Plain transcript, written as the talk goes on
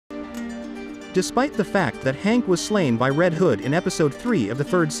Despite the fact that Hank was slain by Red Hood in episode 3 of the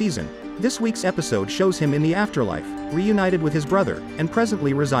 3rd season, this week's episode shows him in the afterlife, reunited with his brother, and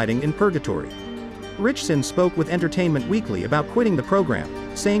presently residing in purgatory. Ritchson spoke with Entertainment Weekly about quitting the program,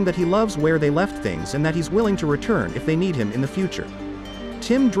 saying that he loves where they left things and that he's willing to return if they need him in the future.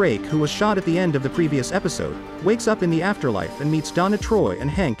 Tim Drake, who was shot at the end of the previous episode, wakes up in the afterlife and meets Donna Troy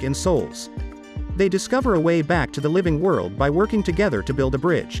and Hank in Souls. They discover a way back to the living world by working together to build a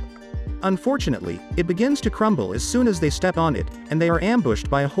bridge. Unfortunately, it begins to crumble as soon as they step on it, and they are ambushed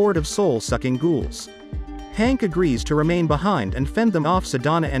by a horde of soul-sucking ghouls. Hank agrees to remain behind and fend them off so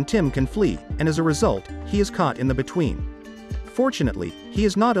Donna and Tim can flee, and as a result, he is caught in the between. Fortunately, he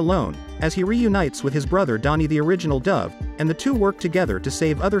is not alone, as he reunites with his brother Donnie the original Dove, and the two work together to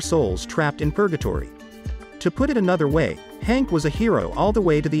save other souls trapped in purgatory. To put it another way, Hank was a hero all the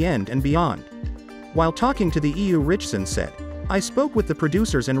way to the end and beyond. While talking to the EU, Ritchson said, "I spoke with the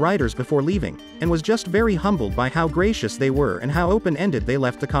producers and writers before leaving, and was just very humbled by how gracious they were and how open-ended they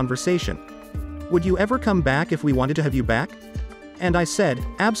left the conversation. Would you ever come back if we wanted to have you back?" And I said,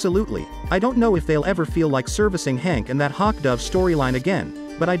 "Absolutely. I don't know if they'll ever feel like servicing Hank and that Hawk Dove storyline again,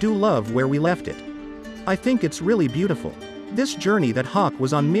 but I do love where we left it. I think it's really beautiful. This journey that Hawk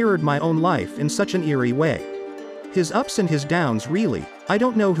was on mirrored my own life in such an eerie way. His ups and his downs really, I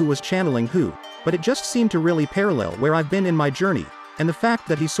don't know who was channeling who, but it just seemed to really parallel where I've been in my journey, and the fact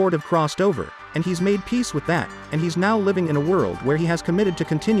that he sort of crossed over, and he's made peace with that, and he's now living in a world where he has committed to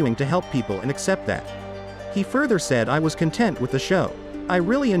continuing to help people and accept that." He further said, "I was content with the show. I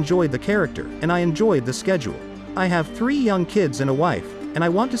really enjoyed the character, and I enjoyed the schedule. I have 3 young kids and a wife, and I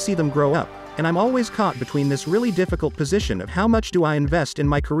want to see them grow up, and I'm always caught between this really difficult position of how much do I invest in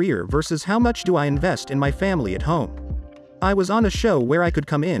my career versus how much do I invest in my family at home. I was on a show where I could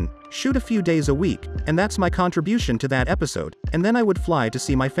come in, shoot a few days a week, and that's my contribution to that episode, and then I would fly to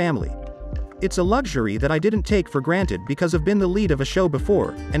see my family. It's a luxury that I didn't take for granted because I've been the lead of a show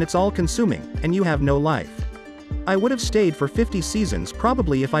before, and it's all-consuming, and you have no life. I would have stayed for 50 seasons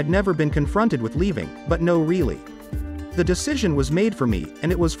probably if I'd never been confronted with leaving, but no really. The decision was made for me,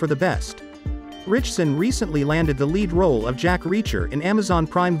 and it was for the best." Ritchson recently landed the lead role of Jack Reacher in Amazon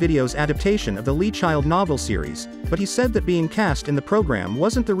Prime Video's adaptation of the Lee Child novel series, but he said that being cast in the program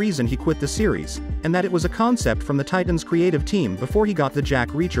wasn't the reason he quit the series, and that it was a concept from the Titans creative team before he got the Jack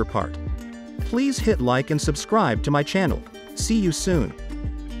Reacher part. Please hit like and subscribe to my channel. See you soon.